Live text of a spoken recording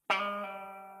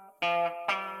A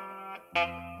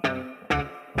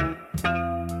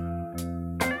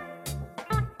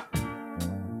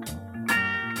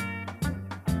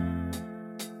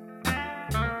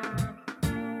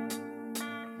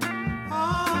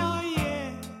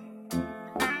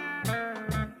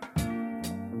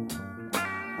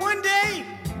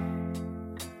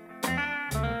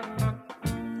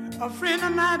friend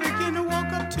of mine began to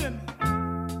walk up to me.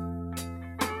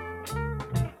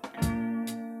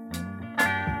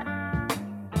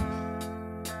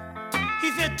 He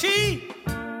said, T,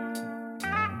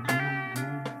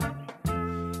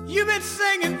 you've been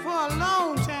singing for a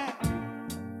long time.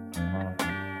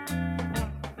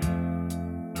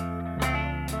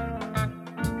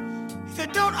 He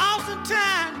said, don't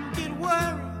oftentimes get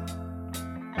worried.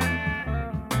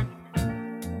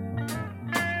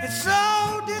 It's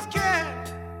so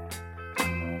discouraged.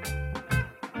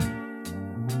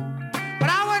 But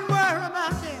I wouldn't worry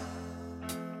about that,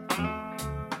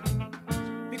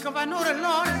 because I know the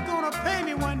Lord is going to pay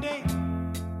me one day.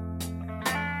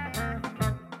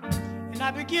 And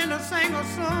I began to sing a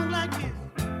song like this.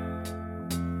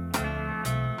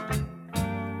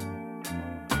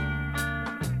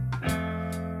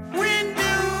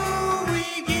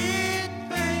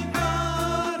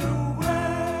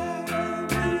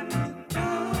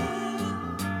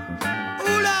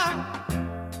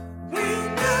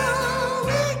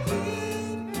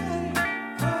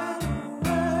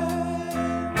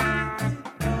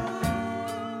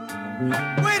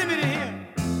 Wait a minute here.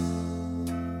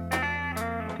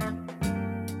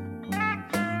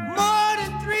 More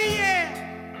than 3 years.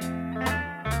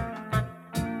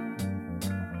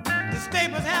 The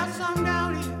Staples have some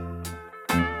down here.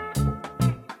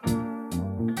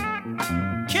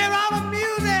 Carry our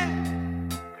music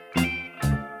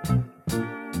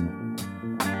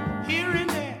here and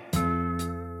there.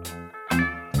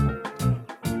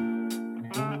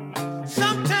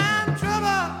 Sometimes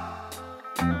trouble.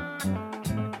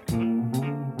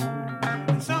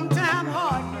 Sometimes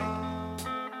heartbreak.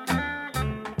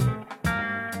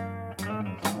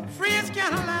 Friends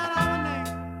can't allow our name.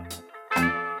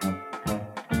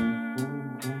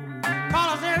 Call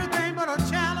us everything but a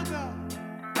child of God.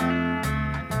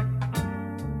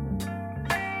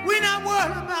 We're not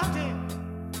worried about that.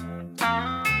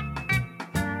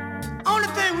 Only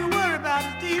thing we worry about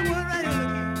is these words right here.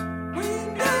 Look here. We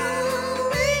know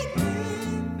we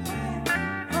can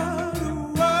for the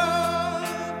world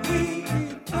we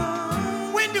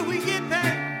done. When do we get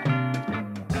back?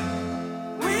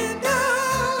 We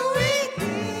know we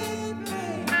can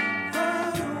for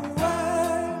the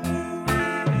world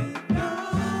we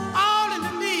done. All in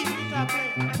the leaves up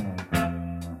there.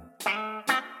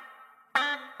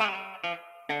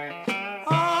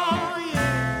 Oh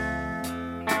yeah.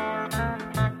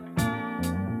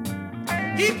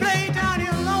 He played down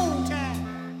here a long time.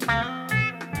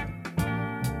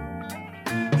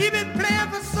 He been playing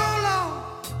for